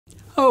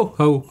Ho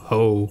ho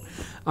ho!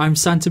 I'm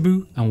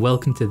Santaboo and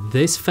welcome to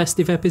this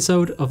festive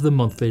episode of the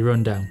Monthly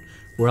Rundown,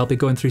 where I'll be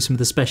going through some of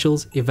the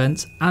specials,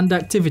 events and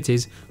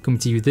activities coming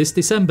to you this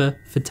December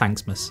for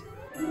Tanksmas.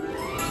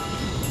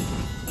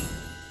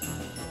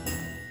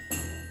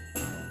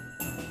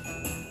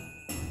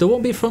 There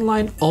won't be a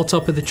frontline or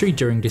top of the tree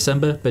during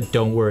December, but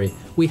don't worry,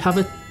 we have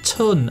a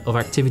ton of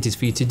activities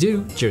for you to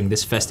do during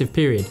this festive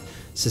period,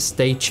 so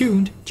stay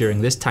tuned during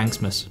this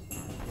Tanksmas.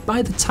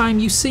 By the time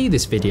you see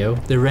this video,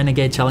 the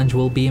Renegade Challenge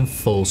will be in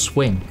full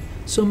swing,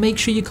 so make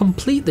sure you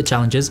complete the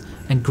challenges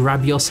and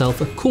grab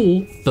yourself a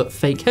cool but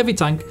fake heavy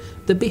tank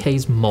that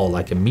behaves more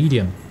like a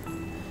medium.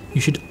 You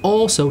should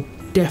also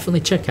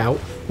definitely check out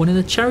one of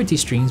the charity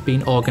streams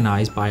being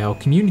organised by our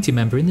community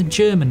member in the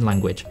German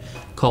language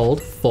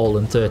called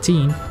Fallen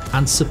 13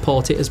 and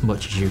support it as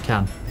much as you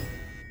can.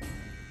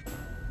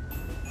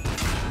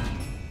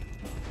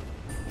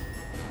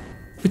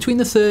 Between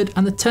the 3rd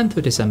and the 10th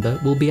of December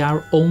will be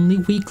our only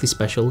weekly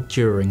special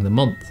during the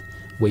month,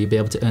 where you'll be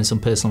able to earn some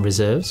personal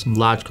reserves, some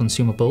large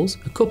consumables,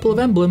 a couple of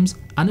emblems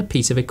and a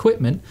piece of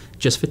equipment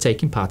just for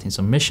taking part in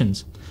some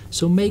missions.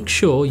 So make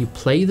sure you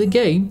play the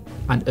game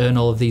and earn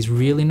all of these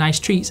really nice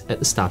treats at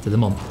the start of the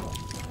month.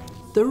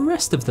 The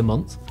rest of the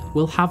month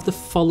will have the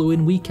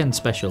following weekend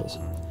specials.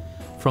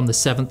 From the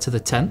 7th to the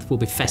 10th will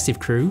be Festive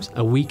Cruise,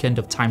 a weekend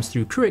of times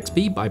through crew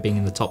XP by being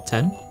in the top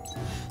 10.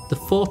 The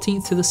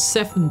 14th to the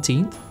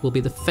 17th will be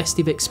the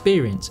Festive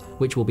Experience,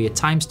 which will be a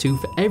 ×2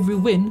 for every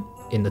win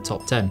in the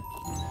top 10.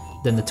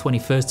 Then the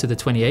 21st to the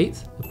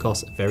 28th, of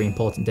course a very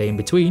important day in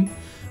between,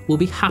 will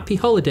be Happy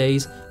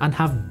Holidays and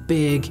have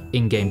big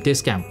in-game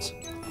discounts.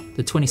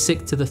 The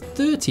 26th to the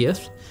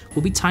 30th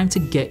will be time to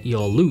get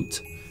your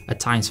loot, a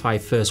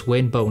 ×5 first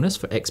win bonus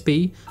for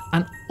XP,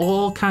 and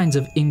all kinds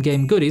of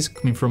in-game goodies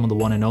coming from the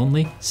one and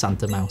only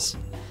Santa Mouse.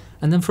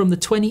 And then from the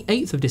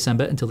 28th of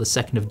December until the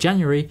 2nd of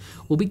January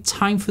will be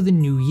time for the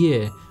new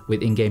year,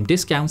 with in-game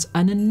discounts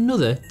and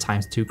another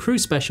 ×2 crew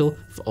special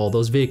for all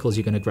those vehicles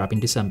you're going to grab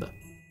in December.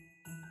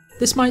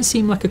 This might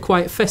seem like a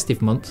quite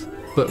festive month,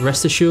 but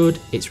rest assured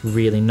it's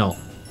really not.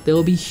 There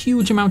will be a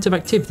huge amount of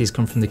activities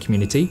come from the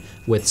community,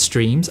 with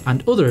streams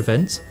and other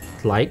events,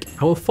 like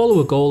our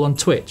follower goal on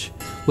Twitch,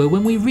 where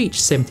when we reach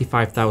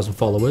 75,000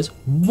 followers,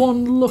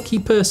 one lucky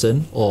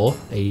person, or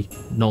a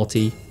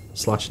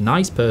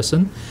naughty/nice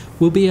person,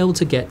 will be able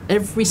to get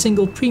every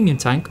single premium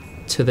tank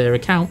to their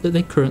account that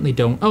they currently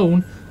don't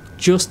own,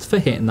 just for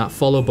hitting that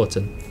follow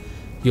button.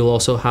 You'll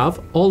also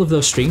have all of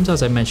those streams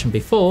as I mentioned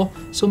before,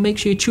 so make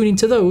sure you tune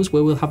into those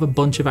where we'll have a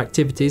bunch of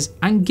activities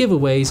and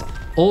giveaways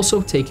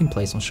also taking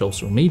place on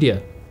social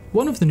media.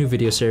 One of the new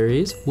video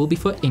series will be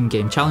for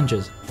in-game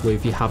challenges, where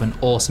if you have an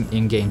awesome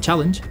in-game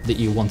challenge that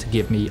you want to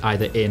give me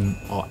either in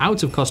or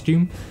out of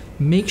costume,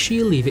 make sure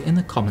you leave it in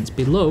the comments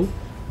below,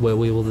 where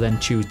we will then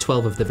choose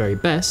 12 of the very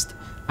best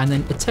and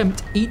then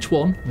attempt each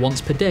one once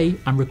per day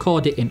and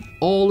record it in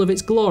all of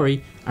its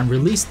glory and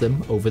release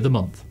them over the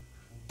month.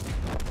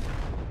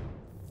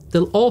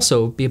 There'll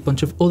also be a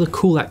bunch of other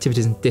cool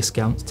activities and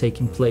discounts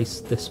taking place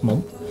this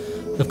month,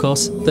 of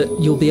course, that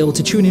you'll be able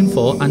to tune in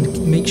for,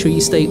 and make sure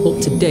you stay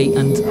up to date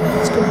and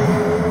let's go.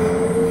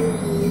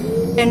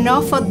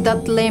 Enough of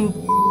that lame.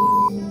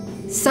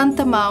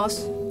 Santa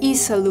Mouse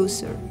is a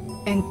loser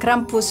and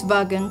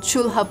Krampuswagen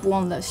should have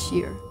won last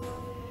year.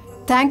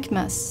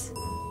 Tankmas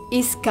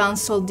is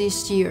cancelled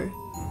this year.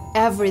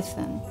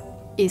 Everything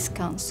is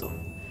cancelled.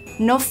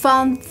 No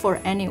fun for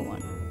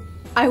anyone.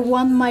 I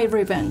want my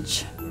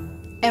revenge.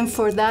 And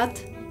for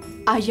that,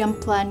 I am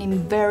planning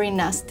very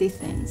nasty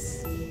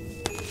things.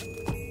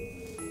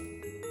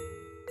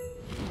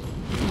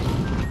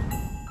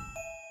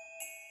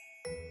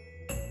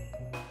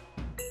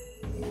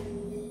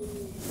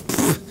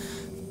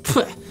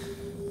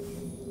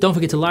 Don't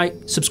forget to like,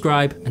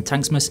 subscribe, and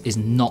Tanksmas is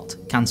not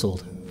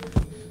cancelled.